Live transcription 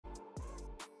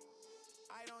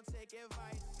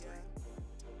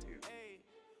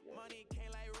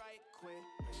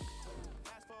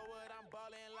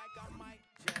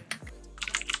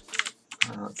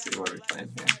Let's see what we're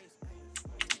playing here.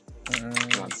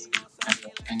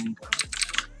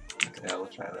 Okay, we'll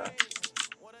try that.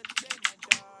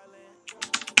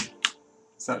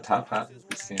 Is that top hat?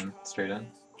 We see him straight in.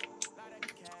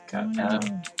 Cat.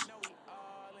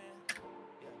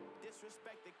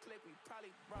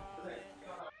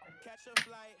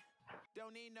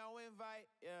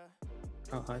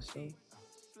 How high still?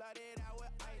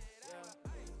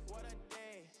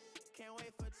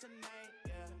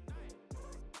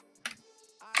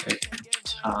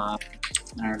 Top,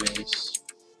 nervous.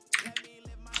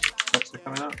 Steps are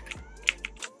coming up.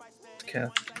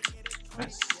 Cat.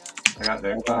 Nice. I got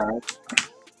there. Bar.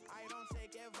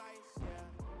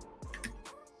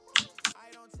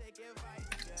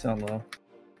 It's on low.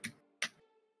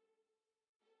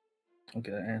 I'll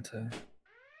get anti.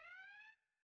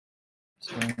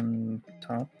 So on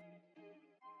top.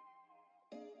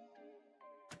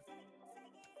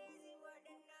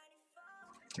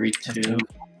 Three, two.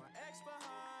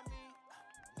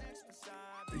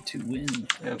 3-2 win.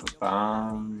 We have a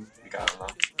bomb. We got him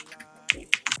up.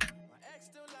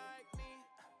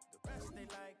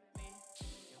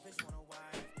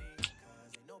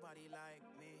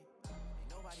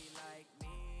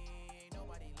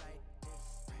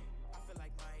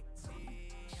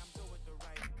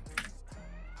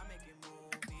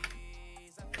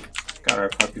 Got our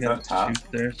puppies up top.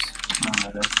 There's.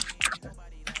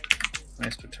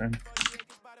 Nice return.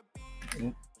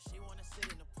 Ooh.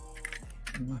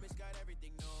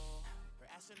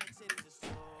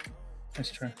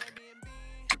 Nice try.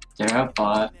 They're up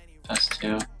bot.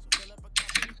 S2.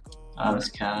 I was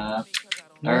cap.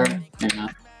 Or maybe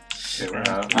not. Okay, we're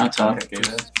out. Not top. Okay,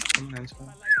 good.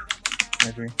 I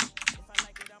agree.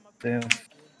 Damn.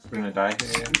 We're gonna die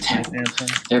here.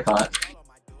 They're bot.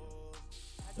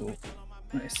 Ooh.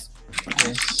 Nice.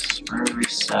 Nice. We're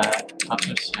reset. Up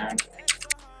this turn.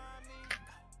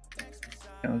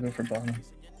 I'll go for bottom.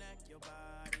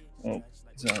 Oh,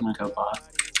 he's I'm out. gonna go bot.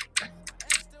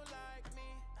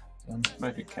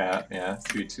 Might be cat, yeah.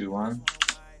 3, 2, 1.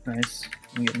 Nice.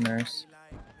 I'm getting theirs.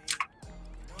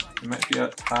 It might be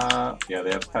up top. Yeah,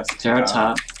 they have pest. They're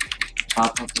top.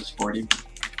 Top up is 40.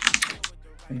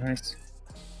 Nice.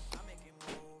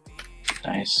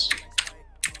 Nice.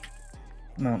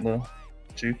 Not low.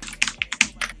 Juke.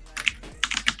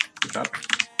 Good job.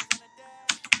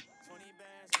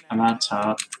 I'm on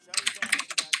top.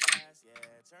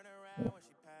 Oh.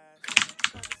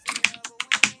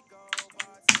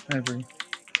 I agree.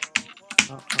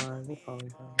 We'll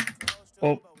probably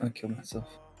oh, I killed myself.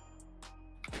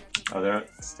 Oh, they're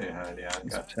stay ahead. Yeah, I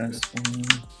got Chest.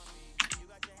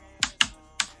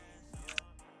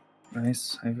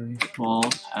 Nice, Ivory. Well,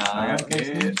 I got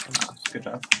it. Good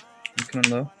job. You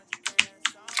coming low?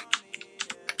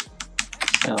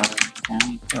 Yeah.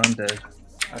 Oh, I'm dead.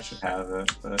 I should have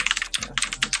it, but yeah.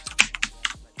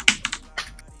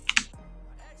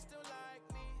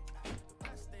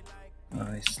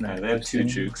 Nice. Yeah, they have 2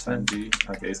 jukes then D.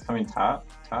 Okay, he's coming top.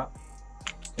 Top.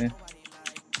 Okay.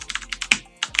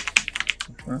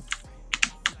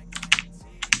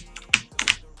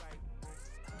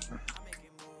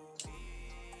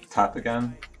 Top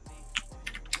again.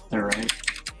 They're right.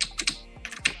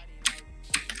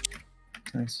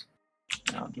 Nice.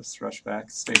 Yeah, I'll just rush back.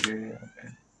 Stay here. Yeah,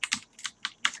 okay.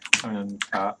 Coming on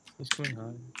top. He's coming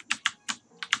high.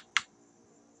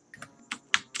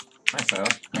 Nice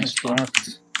out. Nice block.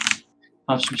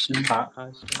 Pops are soon. Top.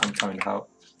 I'm coming to help.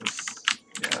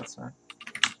 Yeah, that's fine.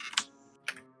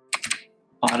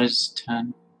 Bot is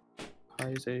 10. High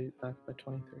is 8, back by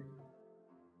 23.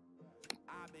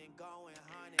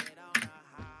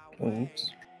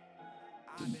 Oops.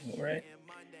 Alright.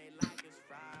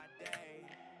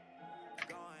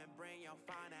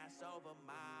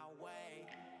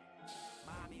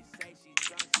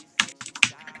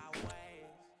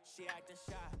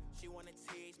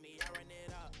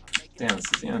 Damn,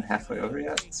 this isn't even halfway over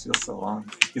yet. This feels so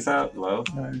long. He's out low.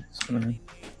 No, he's coming in.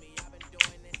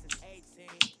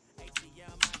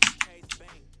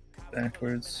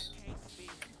 Backwards.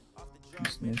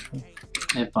 Just neutral.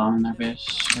 They have bomb in their base.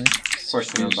 Nice.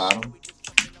 Forcing the bottom.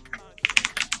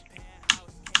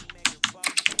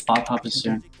 Bot pop is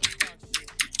soon.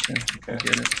 Yeah, Okay.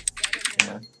 get it.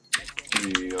 Yeah.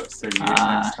 Maybe 38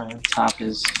 next time. Top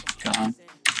is gone.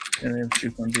 And they have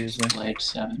juke on B as well. Blade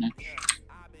 7-inch.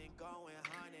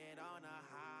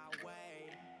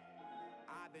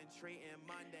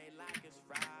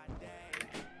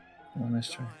 Oh, nice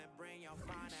try.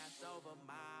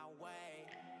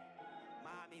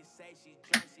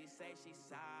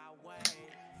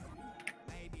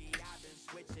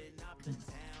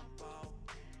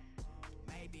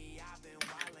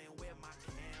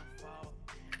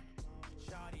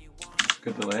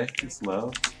 Good delay. He's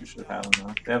low. We should have him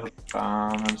now. They have a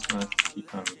bomb. I'm just gonna keep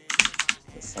him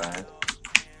this side.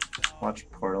 Watch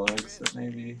portal exit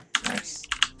maybe. Nice.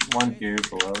 One here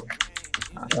below.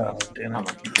 Oh, damn I'm it.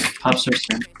 lucky. Pops are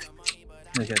soon.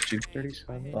 I got you.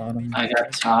 37. Bottom. I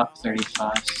got top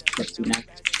 35, 50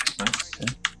 next. Nice.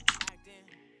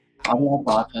 I'll be on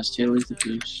bot has 2 leave the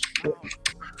boost.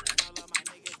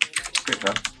 Great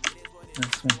job.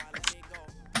 Nice one.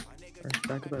 Alright,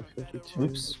 back about 52.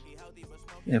 Oops.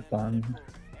 Yeah, bottom.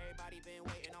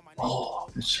 Oh,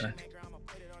 Good shot.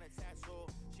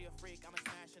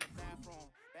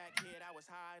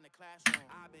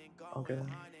 Okay.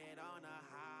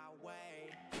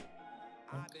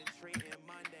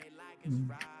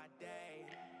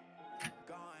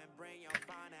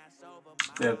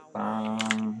 They have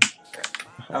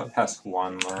out past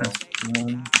one low.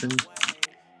 1, 2.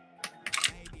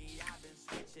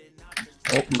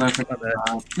 I'm going for My bad.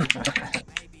 the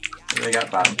They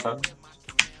got bottom top.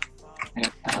 I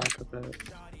got top. Back about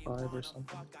 5 or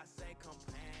something.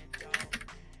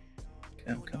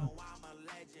 Okay, I'm coming.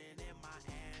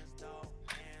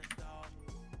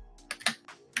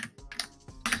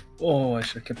 Oh, I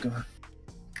should have kept going.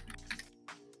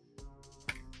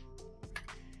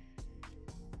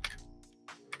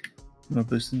 Am I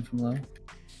boosting from low?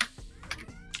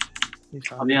 He's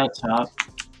I'll be out top.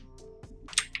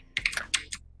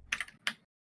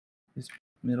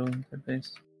 Middle and third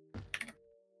base.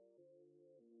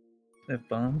 They have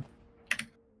bomb.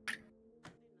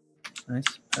 Nice.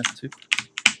 That's 2.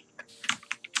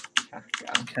 Yeah,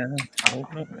 got him. Okay. Oh,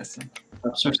 nope. missing.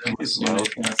 Pops are soon. He's low.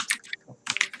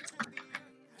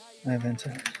 I have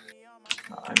enter.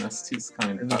 Oh, I missed. He's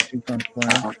coming They have up. 2 punch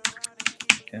blind.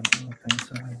 Okay, I'm on the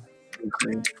side.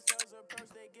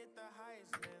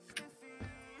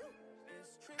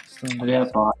 Still I'll be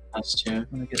out bot has 2. I'm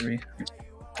gonna get re.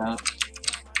 Out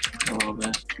a little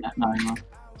bit. Not anymore.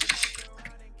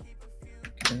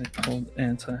 Okay, hold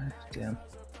anti. Damn.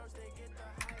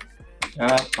 They're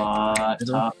at bot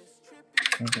Middle. top.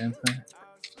 Hold anti.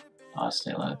 I'll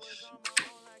stay alive.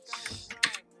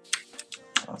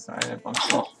 Oh, sorry. I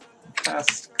bumped it.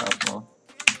 Past couple.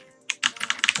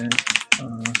 Okay.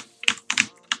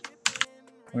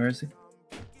 Where is he?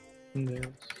 Yes.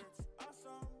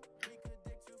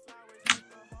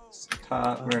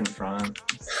 Top. We're in front.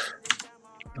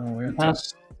 Oh, we're at top.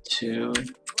 Past 2.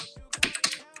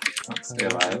 Don't stay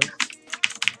alive.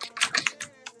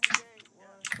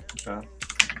 Good job.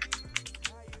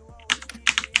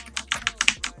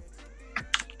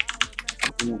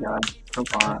 Oh my god. Go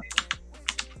bot.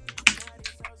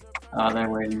 Oh, they're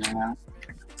waiting there now.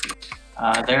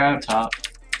 They're out top.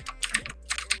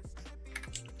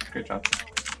 Great job.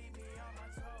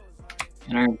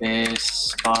 Inner base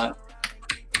spot.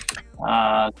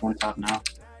 One top now.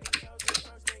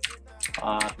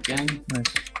 Again.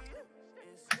 Nice.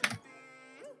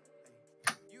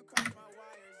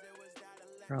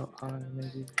 They're out high,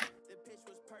 maybe.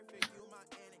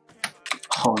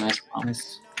 Oh, nice bomb.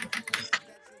 Nice.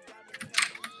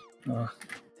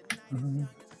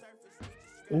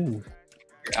 Ooh.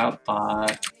 You're out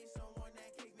bot.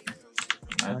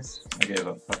 Nice. I gave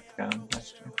up puck down.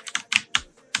 That's true.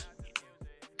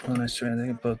 Oh, nice try. I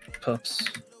think both pups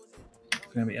are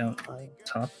gonna be out High.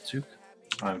 top. Juke.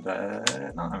 I'm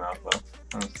dead. No, I'm out though.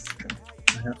 I'm just kidding.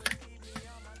 I have.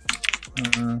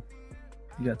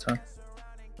 You got top.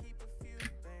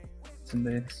 It's in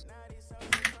base.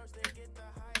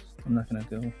 I'm not gonna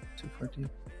go too far deep.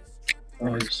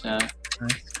 Oh, he's Reset.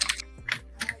 nice.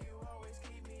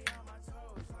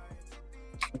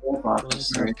 Bot is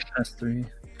 3. That's 3.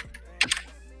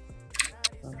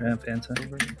 Ramp anti.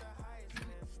 Over.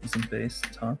 He's in base.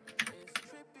 Top.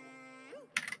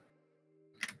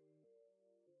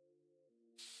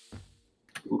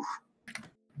 Oof.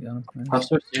 Got him. Nice.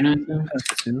 Pops are soon, I think.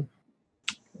 That's 2.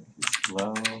 He's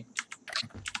low.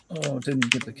 Oh,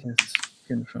 didn't get the kiss.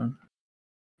 Get in front.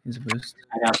 He's a boost.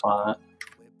 I got bot.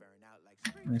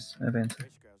 Nice. I have anti.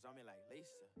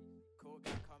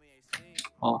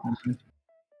 Oh,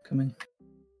 Coming.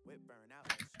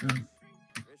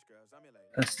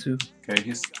 That's 2. Okay,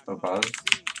 he's above.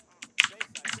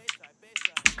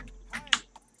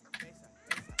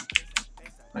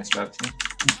 Nice job, team.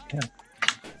 Yeah.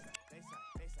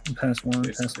 Past 1,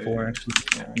 Base past two. 4 actually.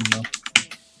 Yeah. You know.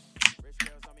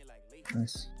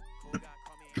 Nice.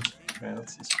 Okay,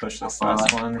 let's just push this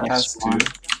last one. Past 2.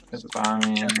 Get the bomb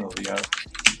in. We'll be out.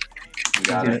 We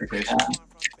got Yeah. it for patient.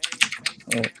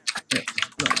 Oh, yeah.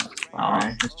 No.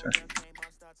 Nice try.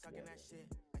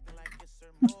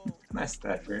 Nice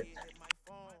effort.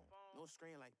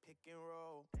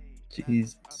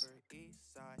 Jeez.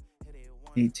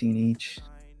 18 each.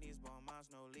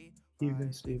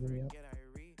 Even Steven, yep.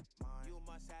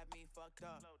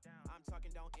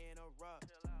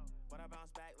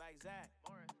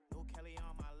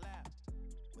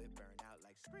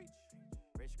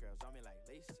 Rich girls on me like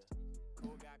Lisa.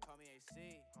 Cool guy call me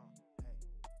AC.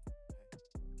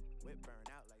 Whip burn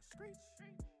out like Screech.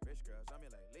 Rich girls on me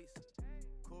like Lisa.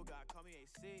 Cool guy call me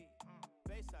AC.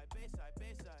 Bayside, bayside,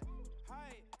 bayside.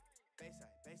 Hi.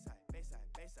 Bayside, bayside, bayside,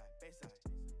 bayside, bayside.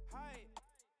 Hi.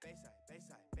 Bayside,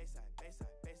 bayside, bayside,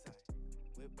 bayside, bayside.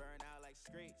 Whip burn out like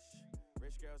Screech.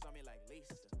 Rich girls on me like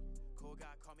Lisa. Cool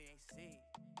guy call me AC.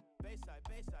 Bayside,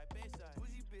 bayside, bayside.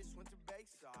 Bougie bitch went to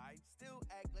Bayside. Still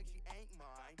act like she ain't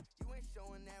mine. You ain't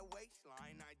showing that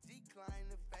waistline. I decline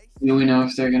the face. Do we know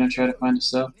if they're gonna try to find a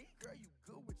sub?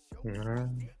 Nah.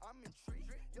 I'm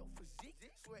intrigued. Yo, physique.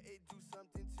 Swear it do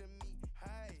something to me.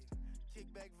 Hey,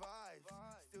 kickback vibes.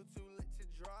 Still too lit to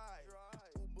drive.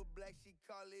 Uber black, she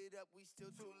call it up. We still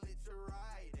too lit to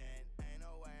ride. And ain't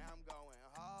no way I'm going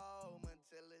home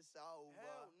until it's over.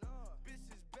 Hell no. Bitch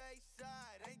is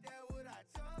Bayside. Ain't that what I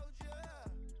told ya?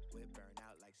 Whip burn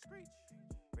out like Screech.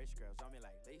 Rich girls on me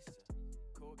like Lisa.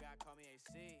 Cool guy call me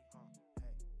AC.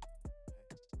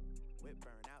 Whip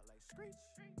burn out like Screech.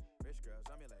 Rich girls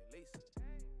on me like Lisa.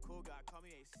 Cool guy call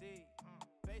me AC.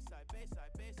 Bayside,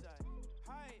 bayside, bayside.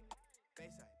 Hi.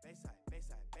 Bayside, bayside,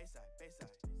 bayside, bayside,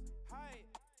 bayside. Hi.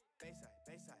 Bayside,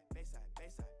 bayside, bayside,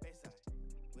 bayside, bayside.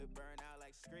 Whip burn out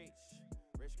like Screech.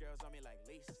 Rich girls on me like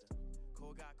Lisa.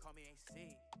 Cool guy call me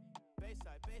AC.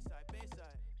 Bayside, bayside,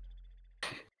 bayside.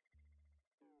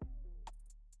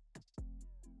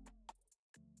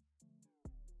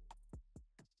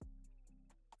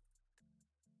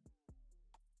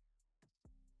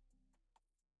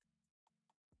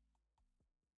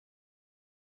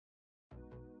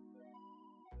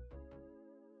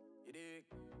 You dig?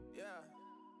 Yeah.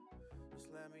 Just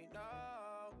let me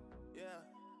know. Yeah.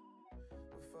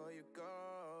 Before you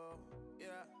go.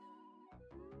 Yeah.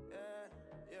 Yeah.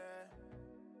 Yeah.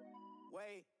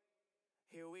 Wait.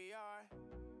 Here we are.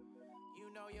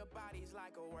 You know your body's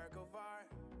like a work of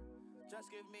art. Just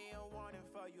give me a warning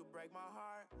before you break my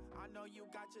heart. I know you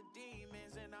got your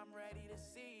demons and I'm ready to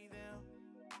see them.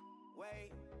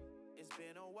 Wait. It's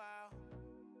been a while.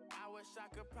 I wish I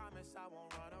could promise I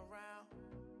won't run around.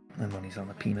 And when he's on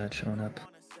the peanut showing up,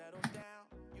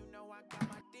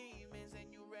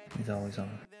 he's always on.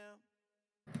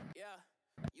 Yeah,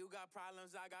 you got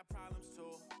problems, I got problems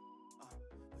too.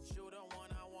 But you the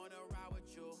one I wanna ride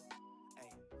with you.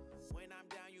 Ay, when I'm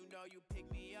down, you know you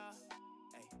pick me up.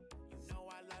 Ay, you know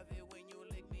I love it when you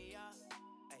lick me up.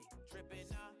 Ay,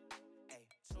 tripping up. Ay,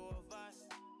 two of us.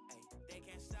 Ay, they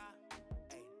can't stop.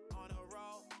 Ay, on a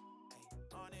roll. Ay,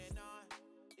 on and on.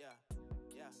 Yeah,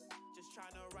 yeah. Just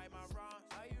trying to right my wrongs.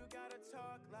 Why you gotta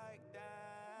talk like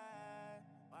that?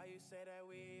 Why you say that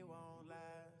we won't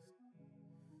last?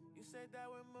 You said that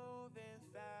we're moving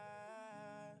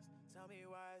fast. Tell me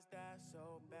why is that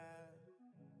so bad?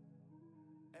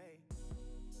 Hey,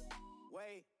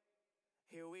 wait,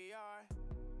 here we are.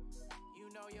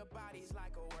 You know your body's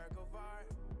like a work of art.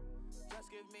 Just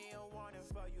give me a warning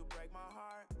before you break my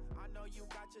heart. I know you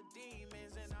got your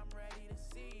demons and I'm ready to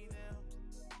see them.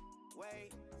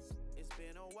 Wait, it's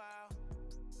been a while.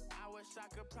 I wish I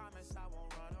could promise I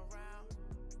won't run around.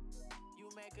 You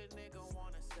make a nigga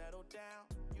wanna settle down.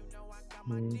 You know I got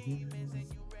my demons and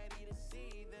you ready to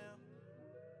see them.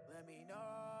 Let me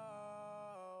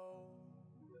know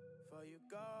before you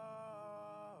go.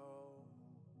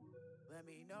 Let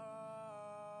me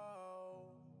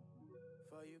know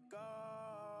before you go.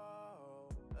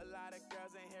 A lot of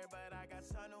girls in here, but I got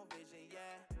tunnel vision,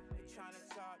 yeah. They tryna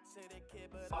talk to the kid,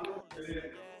 but I don't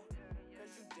listen, yeah.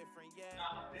 Cause you different, yeah.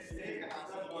 Stay busy, yeah.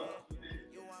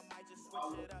 You, I might just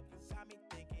switch it up. You got me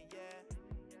thinking, yeah.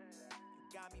 You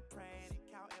got me praying and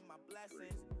counting my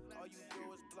blessings. All you do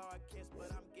is blow a kiss,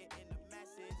 but I'm getting the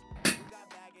message. You got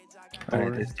baggage, I got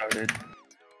Alright, they started.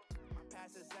 my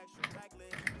past is extra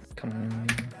reckless. Come on.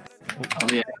 Oh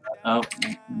yeah. Oh,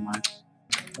 never mind.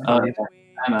 Oh, yeah.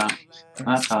 I'm out.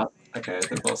 Not top. Okay,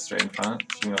 they're both straight in front.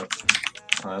 You know,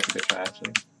 oh, that's a good try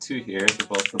actually. Two here, they're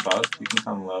both above. You can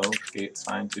come low. Gate's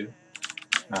fine too.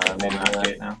 Maybe not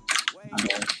gate now.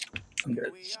 Okay. I'm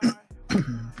good.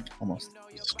 Almost.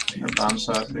 Our bomb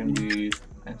shot's gonna be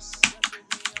nice.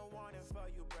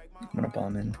 I'm gonna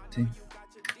bomb in too.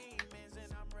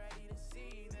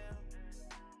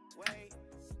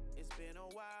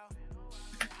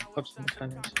 Ups and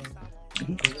tennis.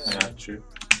 Yeah, true.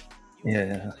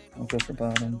 Yeah, I'll go for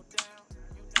bottom.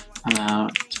 I'm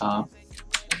out. Top.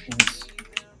 Nice.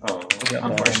 Oh, We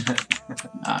got unfortunate.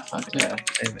 Ah, fuck it. Yeah.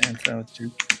 They have anti with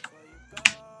two.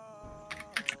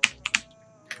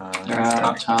 They're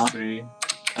out, top. +3.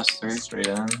 +3. Straight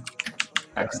in.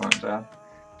 Excellent job.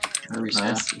 Or reset.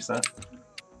 Nice, reset.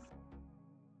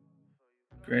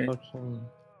 Great. Touch on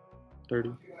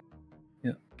 30.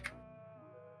 Yeah.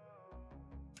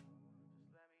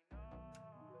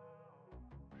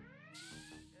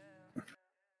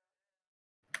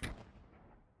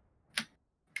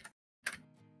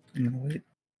 I'm gonna wait.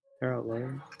 They're out low.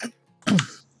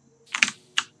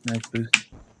 Nice boost.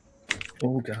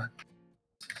 Oh god.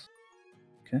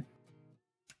 Okay.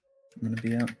 I'm gonna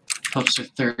be out. Pups are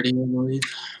 30, I believe.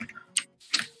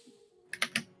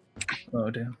 Oh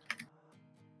damn.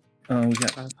 Oh, we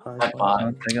got. High I bought.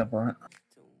 Oh, they got bought.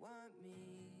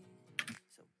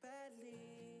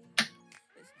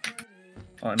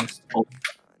 Oh, I missed. Oh.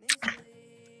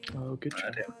 Oh, good Ah,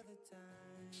 job. damn.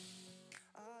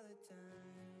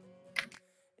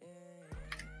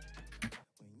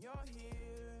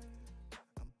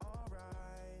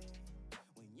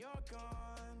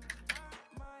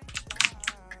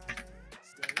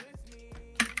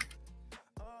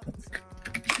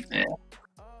 Yeah.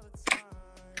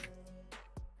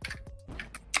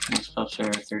 Most pups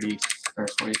are 30 or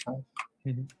 45.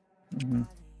 Mm-hmm.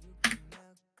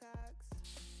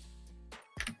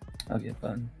 I'll get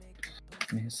button.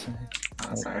 Let me see.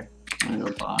 Oh, sorry. I'm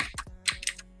gonna go bot.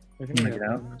 They're I'm gonna get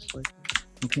out.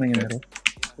 I'm coming in middle.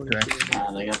 Direct.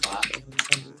 They got bot.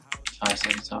 5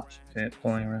 seconds off. Okay,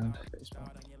 pulling around.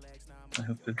 I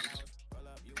hope boost.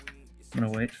 I'm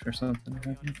gonna wait for something to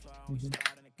happen.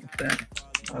 Like that.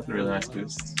 That was a really nice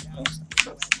boost. Awesome.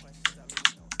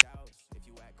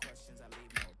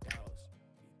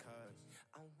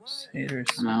 Haters.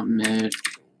 I'm out mid.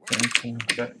 Okay, cool.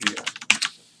 Yeah.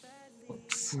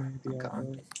 Whoops. I'm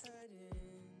gone.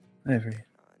 Ivory.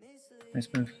 Nice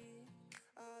move.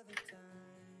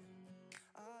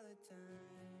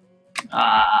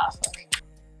 Ah, fuck.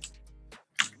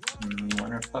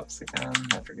 Winner pups again?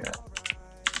 I forget.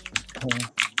 Oh.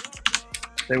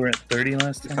 They were at 30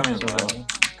 last You're time. coming So low.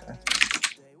 Okay.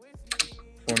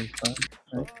 45.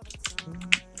 Right?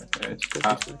 Okay,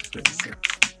 top 56.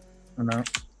 I'm out.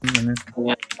 I'm in.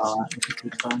 Yeah, bot.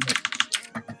 It's fine.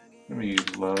 Gonna be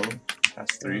low.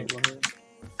 That's 3.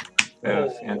 They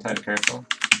have anti careful.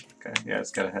 Okay, yeah,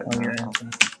 it's got a head Oh, now. yeah.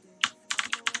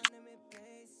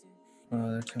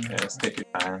 Oh, they're coming. Yeah, just take your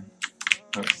time.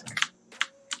 Oops.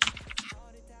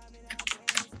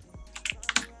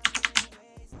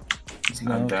 He's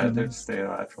low. I'm dead. Coming. They're just stay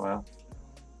alive for a while.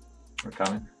 We're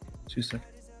coming. 2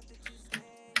 seconds.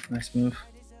 Nice move.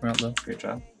 We're out low. Great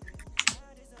job.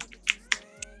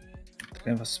 I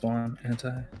have a spawn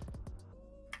anti.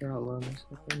 They're out low.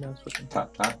 Now switching.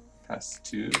 Top. Pass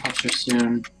 2. Pups are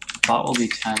soon. Bot will be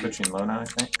 10 Switching low now, I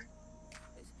think.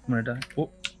 I'm gonna die. Oh,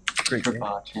 great. for Game.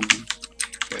 bot. Djinni.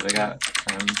 Okay, they got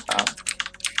 10 top.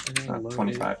 They're out low.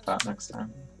 25 top next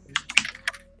time.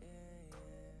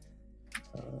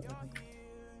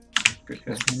 Good.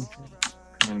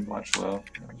 Come and watch low.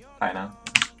 High now.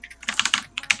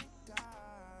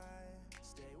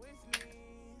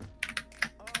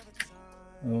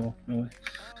 Oh, no way.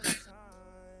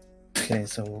 Okay,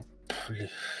 so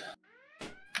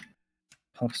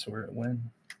pups were at when?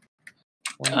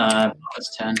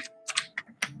 It's 10.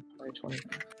 20.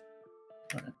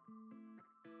 Alright.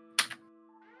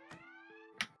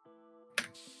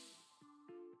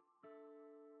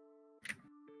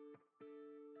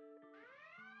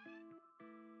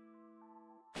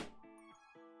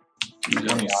 You go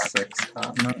bot. 26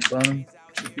 top. Not bottom.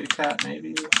 Should be a cat,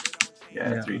 maybe.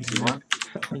 Yeah, Yeah. 3, 2, 1.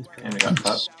 And we got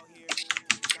pup.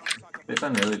 They've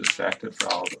been really distracted for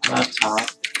all of the pups. Top.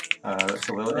 That's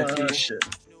a little iffy. Shit.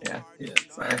 Yeah, Yeah.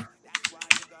 sorry.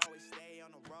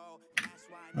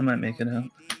 I might make it out.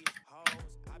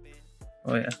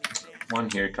 Oh yeah. 1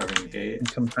 here covering the gate. I'm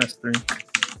coming past 3.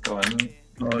 Going.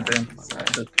 Oh damn.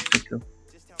 Side. Good kill.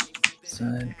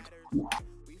 Side.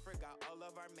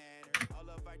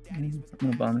 I'm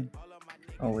gonna bomb you.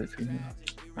 I'll wait for you.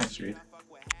 Nice read.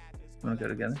 Wanna go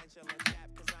together?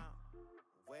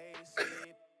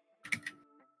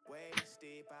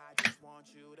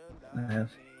 I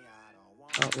have.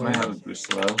 Out Might have low. a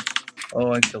boost low.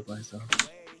 Oh, I killed myself.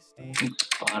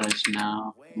 Bot is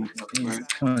now. I'm gonna go for He's it.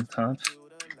 coming top.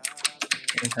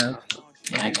 We have.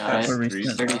 Yeah, I got For it.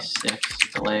 recent.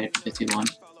 36. Delayed. 51.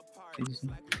 Easy.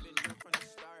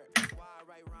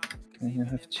 Okay, I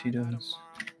have Cheetos.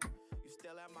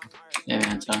 Yeah,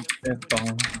 anti. I have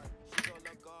bomb.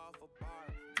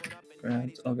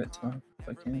 Grabs. I'll get top if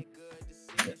I can.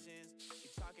 Yeah.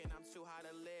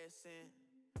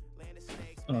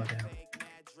 Oh, damn.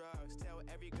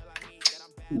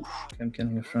 Oof, I'm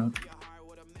getting in front.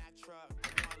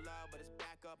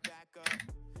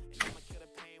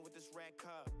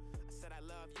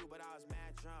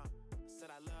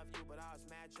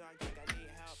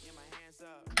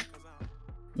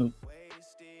 Oop.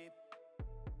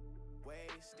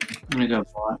 I'm gonna go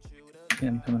bot. Yeah,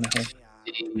 I'm coming to help.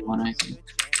 81, I think.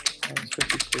 It's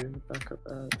 52. Back up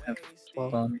at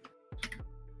 12. Bomb.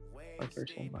 My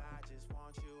first one.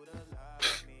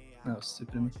 That was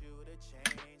stupid of me.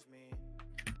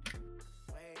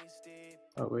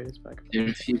 Oh wait, it's back up. Dude,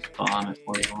 if you bomb at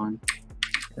 41.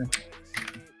 Yeah.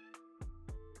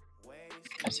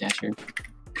 That's accurate.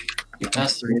 You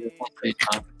pass 3 to 1 play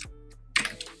top.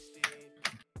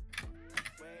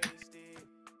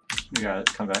 You got it.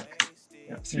 Come back.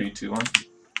 Yeah, 3, 2, 1.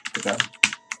 Good job.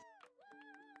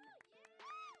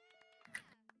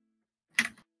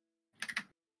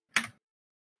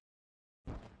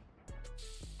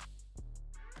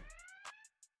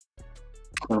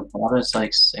 So bot is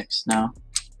like 6 now.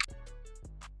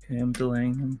 Okay, I'm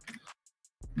delaying him.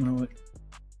 No, wait.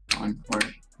 Going for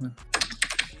it. Yeah.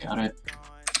 Got it.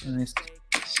 Nice.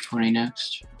 It's 20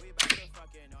 next.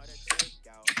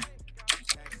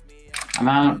 I'm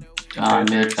out.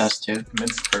 Mid fast 2.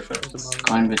 Mid's perfect.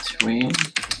 Going between.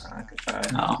 Good try.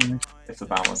 No. If the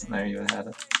bomb wasn't there, you would have had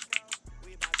it.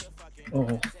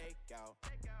 Oh.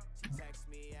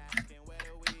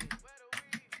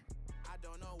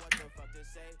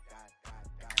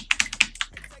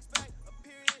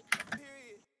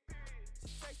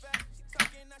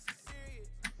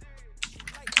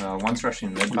 One's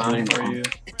rushing mid bomb for you.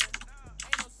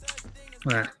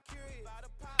 Ah,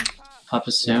 Pop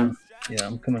is soon. yeah,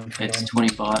 I'm coming for It's bomb.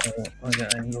 20 bot. Oh, I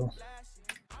got angle.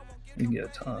 You can get a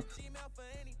top.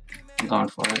 I'm going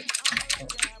for it.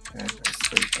 Okay, that's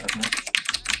 35 minutes.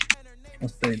 I'll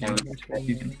stay Yeah, down.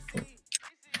 You can. Oh,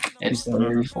 It's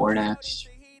 34 next.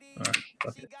 alright,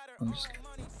 fuck it. I'm just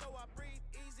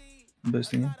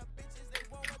boosting him.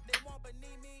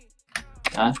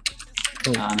 Done?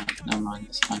 Oh, No, never mind.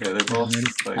 This time. Okay, they're both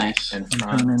like Nice. in I'm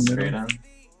coming in front, straight middle.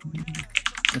 in.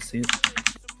 let's see it.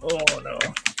 Oh no.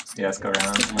 Yeah, let's go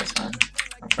around. That's fine.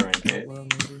 I'm covering gate. Well,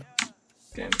 maybe.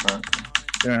 Get in front.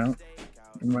 They're out.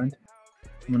 Never mind.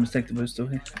 I'm gonna take the boost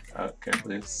away. Okay,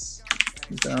 please.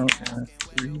 He's out. Yeah. That's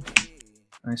 3.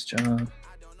 Nice job.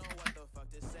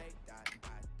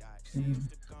 Okay.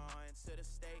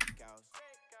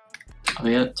 I'll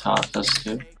be at top. That's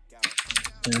 2.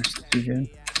 There's 2 again.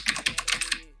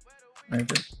 I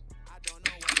have it.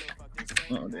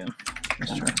 Oh damn.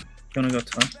 Let's try. You wanna go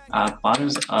top? Bot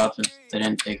is up if they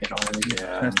didn't take it already.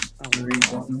 Yeah. That's Oh, 3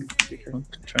 bottom. Speaker. I'm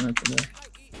trying not to die.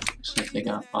 Looks like they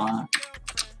got bot.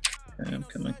 Okay, I'm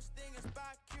coming.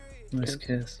 Nice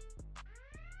kiss.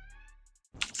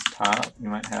 Top. You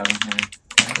might have him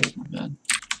here. My bad.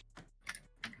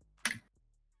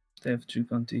 They have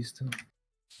juke on D still.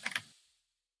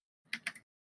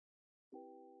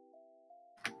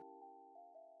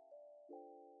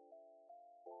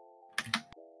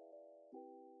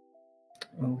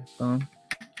 Oh, bomb.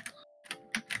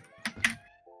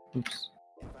 Oops.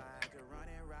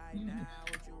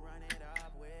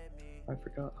 I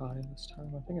forgot high this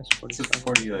time. I think it's It's a 47.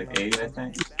 40, like 8, I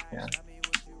think. Yeah.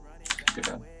 Good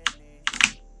job.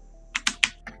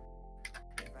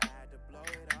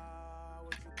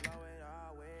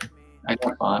 I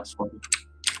got bot for you.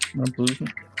 No blue. Oh.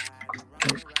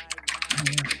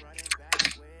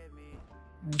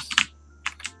 Nice.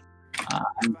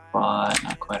 I'm bot.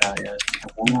 Not quite out yet. I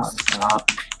went out top.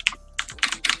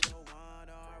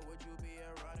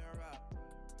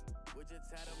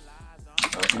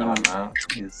 Okay, I'm out.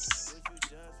 He's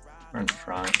in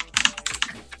front.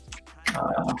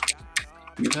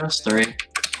 You guys 3. I'm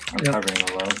Yep. covering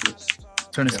the low boost.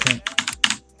 Turn his Yep. camp.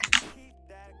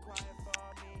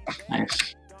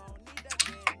 Nice.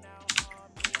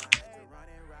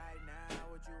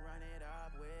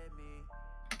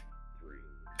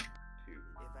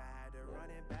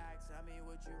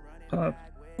 Pop.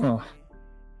 Oh.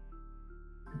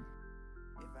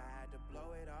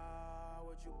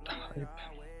 Hype.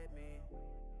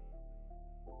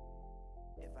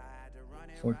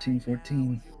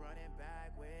 14-14.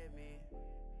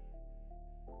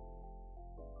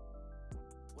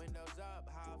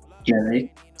 Yeah,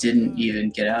 they didn't even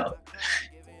get out.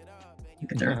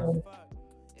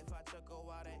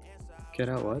 Get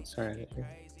out what? Sorry, I didn't hear.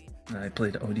 I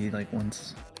played OD like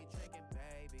once.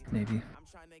 Maybe.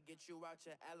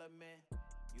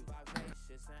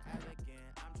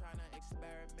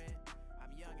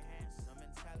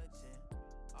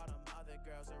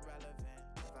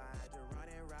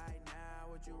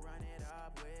 would you run it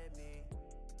up with me?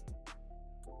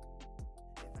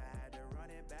 If I had to run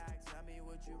it back, tell me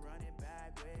would you run it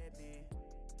back with me?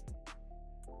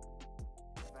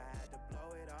 If I had to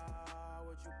blow it all,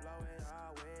 would you blow it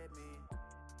all with me?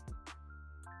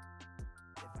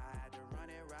 If I had to run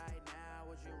it right now,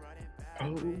 would you run it back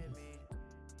with me?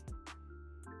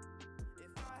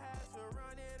 If I had to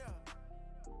run it up,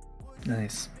 would you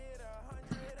Nice. keep it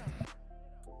 100 up?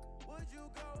 Would you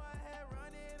go ahead,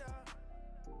 run it up?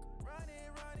 Run it,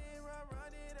 run it,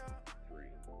 run it up. 3,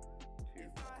 2.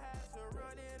 If I had to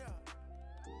run it up,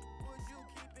 would you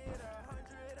keep it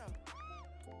 100 up?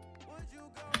 Would you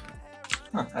go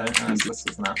ahead, run it I didn't realize this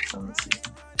was not from the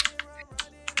season.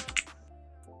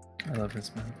 I love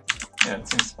this man. Yeah, it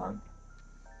seems fun.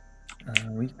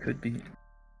 We could be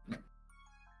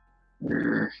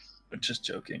Brr. just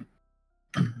joking.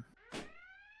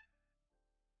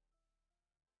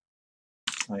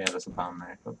 Oh yeah, there's a bomb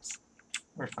there. Oops.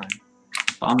 We're fine.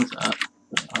 Bombs up.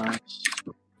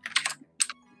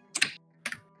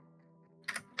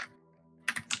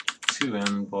 Two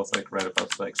in, both like right above,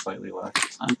 like slightly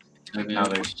left. Maybe Now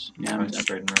they're yeah, going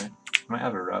straight and right. Might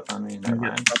have a rub on me, never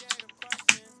mind.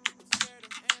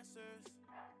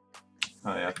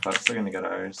 Oh yeah, Puffs are gonna get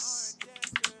ours.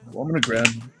 Well, I'm gonna grab.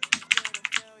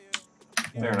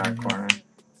 They're in our corner.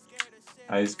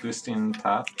 He's boosting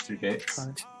top through gates.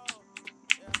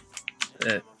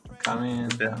 5. Coming.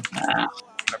 Yeah. Ah,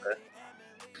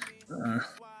 Uh,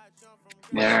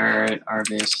 they're at our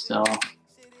base still.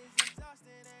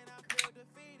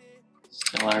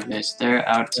 Still our base. They're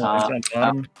out top. he's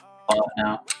on bottom.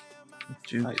 Now.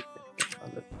 Juke. Oh,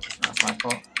 yeah. That's my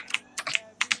fault.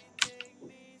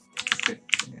 Okay,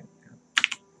 yeah.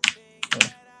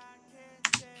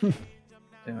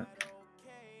 Damn it.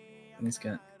 He's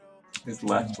got. He's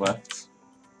left.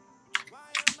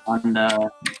 On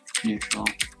the neutral.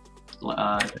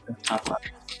 Top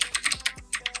left.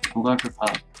 I'm going for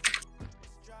pop.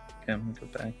 Okay, I'm gonna go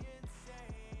back.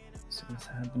 See what's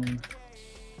happening.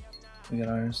 We got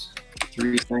ours.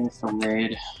 3 things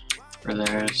delayed for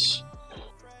theirs.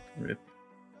 Rip.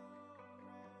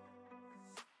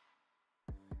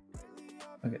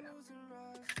 Okay.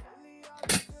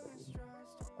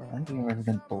 I don't think I've ever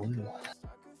been blue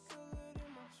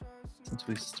since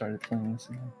we started playing this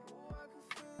again.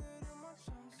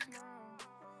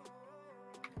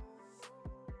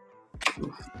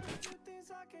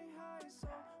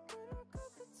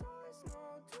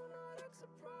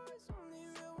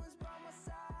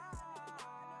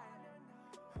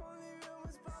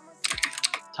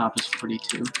 Top is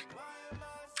 42.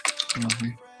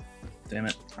 Damn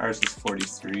it. Ours is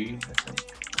 43, I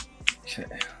think.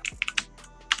 Okay.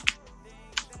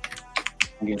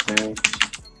 I get theirs.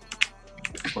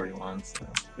 41, so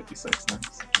 56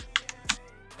 next.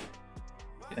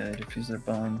 Yeah, they defuse their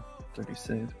bomb.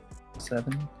 37.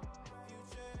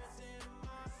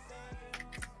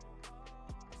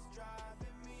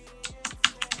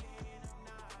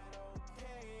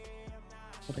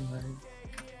 Holding right.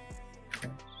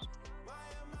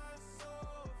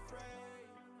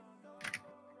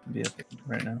 Be up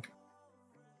right now.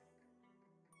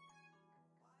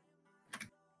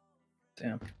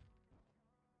 Damn.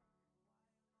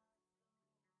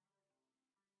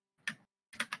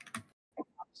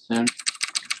 Soon.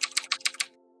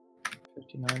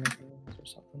 59 of those or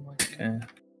something like that. Okay.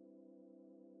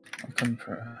 I'll come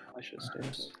for. I should stay.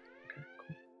 Okay,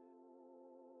 cool.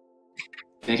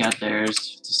 They got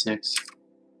theirs. 56.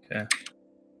 Okay.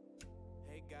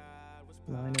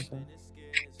 9 of them.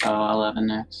 Oh, 11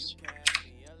 next.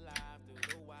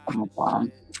 I'm a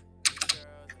bomb.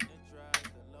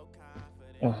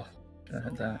 Oh, I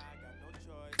had that.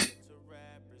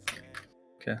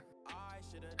 Okay.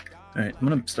 Alright, I'm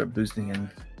gonna start boosting in.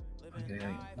 Okay,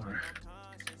 get more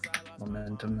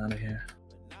momentum out of here.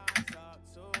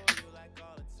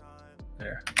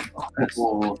 There. Nice.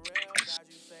 Oh,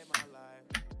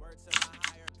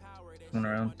 Going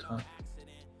around top.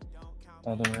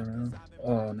 All the way around.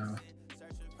 Oh no.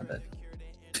 I bet.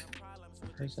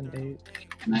 There's an 8.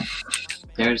 next.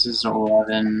 Theirs is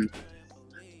 11.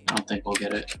 I don't think we'll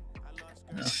get it.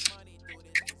 No.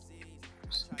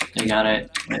 They got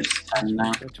it. It's 10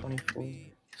 now. So 24.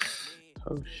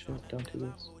 Oh shit, don't do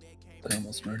this. They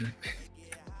almost murdered me.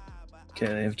 Okay,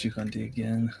 they have juke on D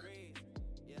again.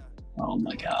 Oh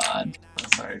my god. Oh,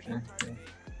 sorry, Jin.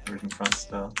 We're in front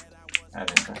still.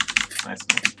 Adding that. Nice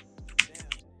one.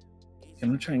 I'm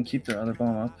gonna try and keep their other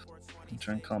bomb up. I'm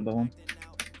trying to combo them.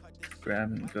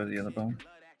 Grab and go to the other bomb.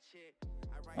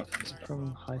 It's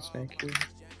from high snake here.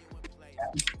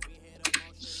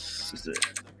 This is it.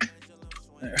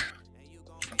 There.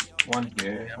 One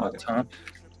here. I'm on top.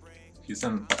 If He's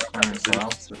in platform as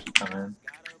well, so if you come in.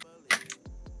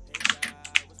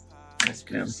 Nice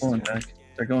Yeah, I'm boost. pulling back.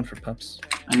 They're going for pups.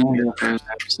 I know the first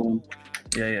episode.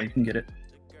 Yeah, you can get it.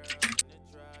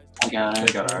 I got They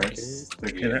it. got ours. They're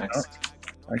Yeah, gate they're next.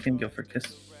 I can go for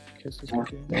kiss. Kiss is Yeah.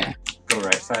 okay. Yeah. Go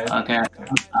right side. Okay.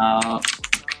 Hot.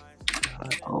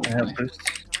 Oh, I have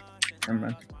boosts. Never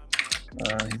mind.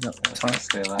 He's up top.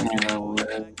 Stay alive.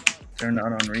 yeah, They're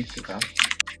not on reach. Good job.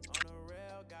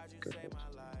 Good hit.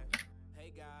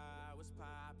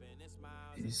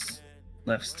 He's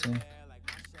left still.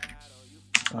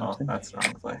 Oh, that's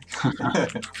wrong play.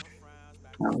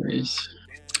 no worries.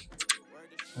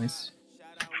 Nice.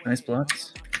 Nice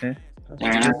blocks. Okay.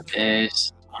 They're in our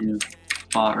base on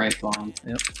bot right bomb.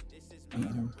 Um,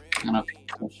 I'm gonna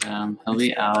push him. He'll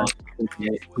be out.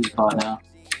 Okay, who's bot now?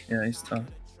 yeah, he's top.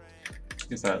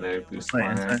 He's out there, boost Wait,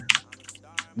 corner, inside.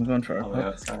 I'm going for all our the way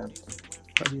pop. outside.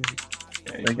 How do you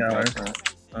Yeah, you They can got go ours. for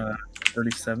it.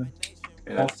 37.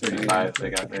 Okay, that's 35, they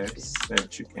got theirs. They have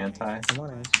juke anti. come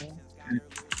on, answer?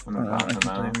 I'm gonna pop I them can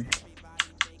out.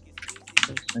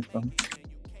 play Nice bomb.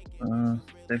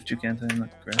 They have juke anti in the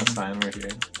That's ground. fine, we're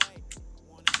here.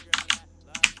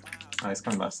 Oh, he's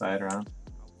coming left side around.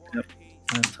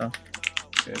 That's top.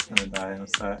 Okay, he's gonna die in a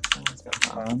sec. Oh, he's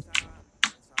got bomb.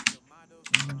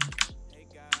 Bomb.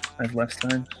 I have left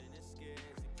side.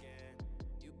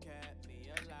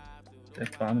 They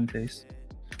have bomb and base.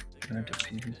 I have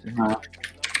defeaters there.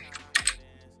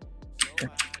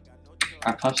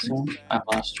 Our pups still? I've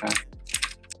lost track.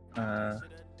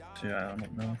 Dude, I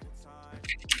don't know.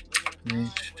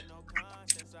 Reach.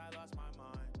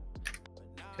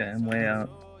 Okay, I'm way out.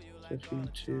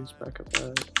 52's back up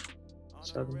at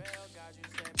 7.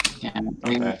 Yeah,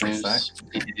 we Okay, lose.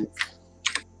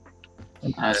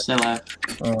 Still left.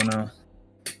 Oh no.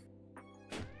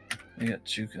 We got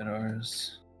juke at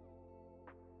ours.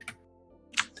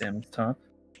 Damn, it's top.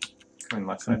 Coming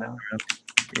left side now.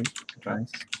 Okay, Good job.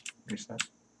 nice. Reset.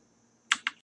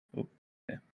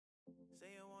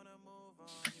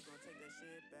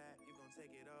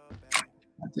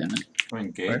 God damn it.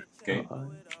 Coming gate. Gate.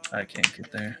 I can't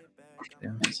get there.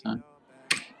 It's fine.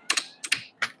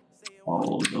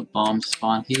 Oh, the bomb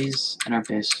spawn. He's in our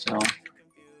base still.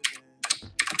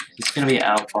 He's gonna be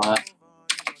out bot.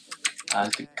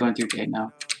 Going through gate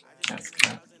now. Yes,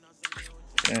 okay.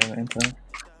 Yeah, anti.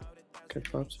 Good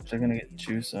pops. They're gonna get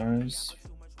juice ours.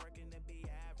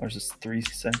 Ours is 3 We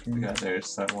seconds. got theirs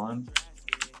set 1.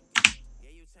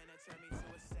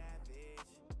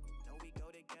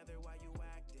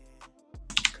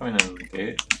 Coming in the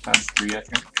gate. Past 3, I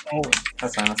think. Oh,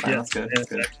 That's fine, that's fine. yeah, That's good. yeah, That's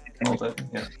good. Hold it.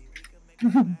 Yeah.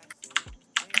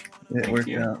 it Thank worked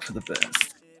you. out for the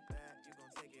best.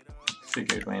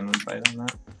 Figured Wayne would bite on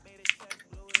that.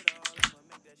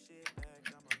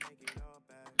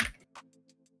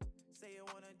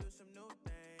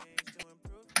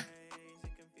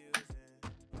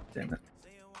 Damn it.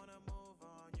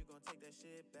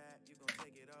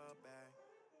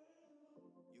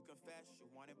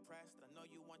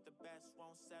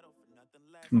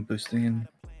 I'm boosting in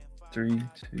 3,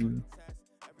 2,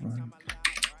 1.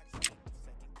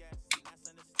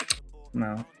 I'm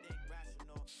out.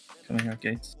 Coming out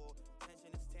gates.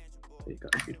 You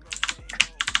got it.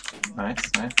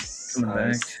 Nice, nice. Coming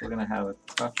back. We're gonna have a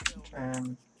tough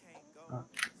turn.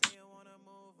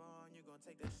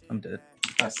 I'm dead.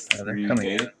 That's They're 3 coming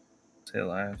gate. out. Stay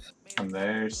alive. I'm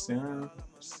there soon.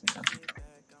 Just, yeah.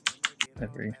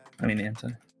 I mean anti.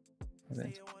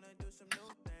 Okay.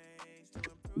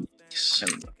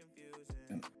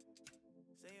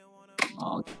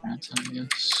 Oh, that's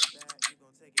obvious.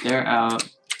 They're out.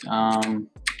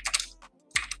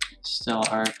 Still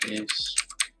our base.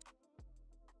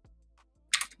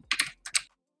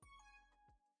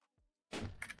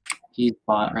 He's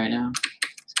bot right now.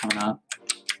 He's coming up.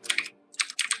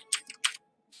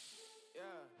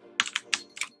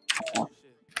 Do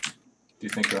you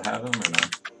think you'll have him or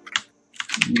not?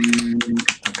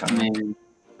 I'm coming. Maybe.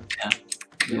 Yeah.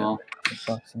 We will.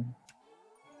 Boxing.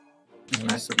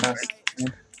 Nice to pass.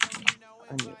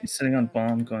 He's sitting on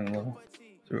bomb going low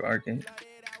through our gate.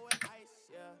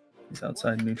 He's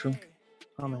outside neutral.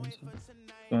 I'm answer.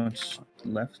 Going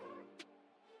left.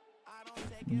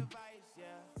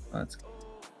 Oh, that's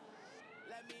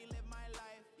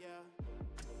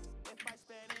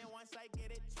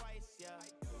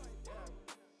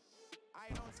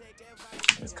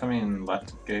It's coming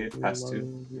left gate, past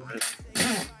 2.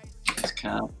 It's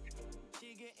cap.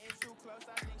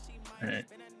 alright.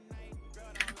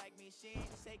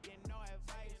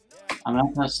 I'm at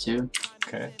 +2.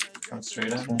 Okay, come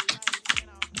straight in.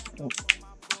 Oh,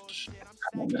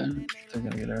 Oh, good. they're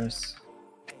gonna get ours.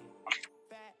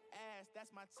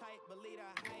 believe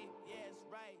the hype, yeah, it's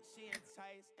right. She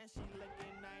enticed and she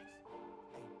looking nice.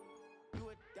 Hey, you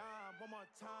a dime, one more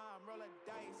time, roll a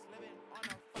dice. Living on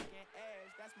a fucking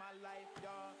edge, that's my life,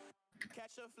 dog.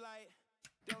 Catch a flight,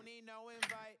 don't need no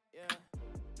invite, yeah.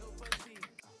 New pussy,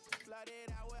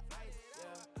 flooded out with ice,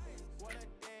 yeah. What a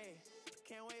day,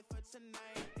 can't wait for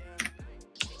tonight, yeah.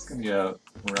 It's gonna go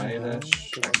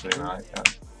right-ish. Actually, no, I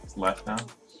got it's left now.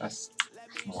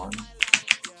 S1.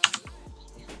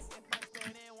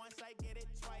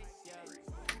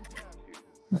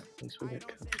 At least we get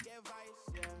killed.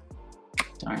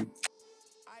 Darn.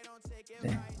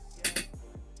 Damn.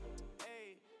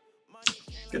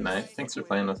 Good night. Thanks for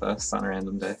playing with us on a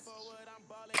random day.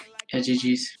 Yeah,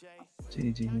 GG's.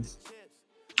 GG's.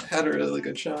 Had a really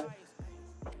good shot.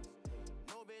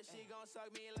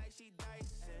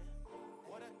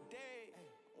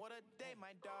 What a day,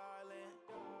 my darling.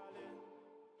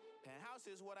 Penthouse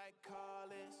is what I call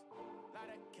this. Lot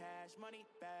of cash, money,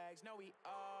 bags, no we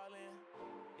all in.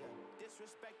 Yeah,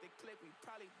 disrespect the click, we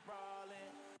probably brawling.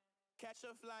 Catch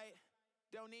a flight,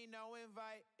 don't need no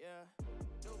invite, yeah.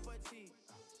 New petite,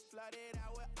 flooded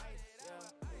out with ice, yeah.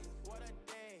 What a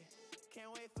day,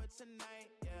 can't wait for tonight,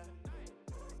 yeah.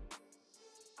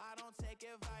 I don't take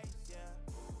advice,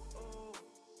 yeah. Ooh,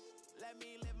 let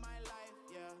me live my life,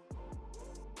 yeah.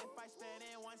 If I spend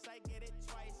it once, I get it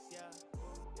twice, yeah.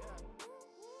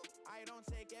 I don't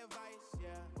take advice,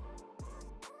 yeah.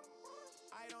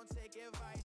 I don't take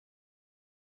advice.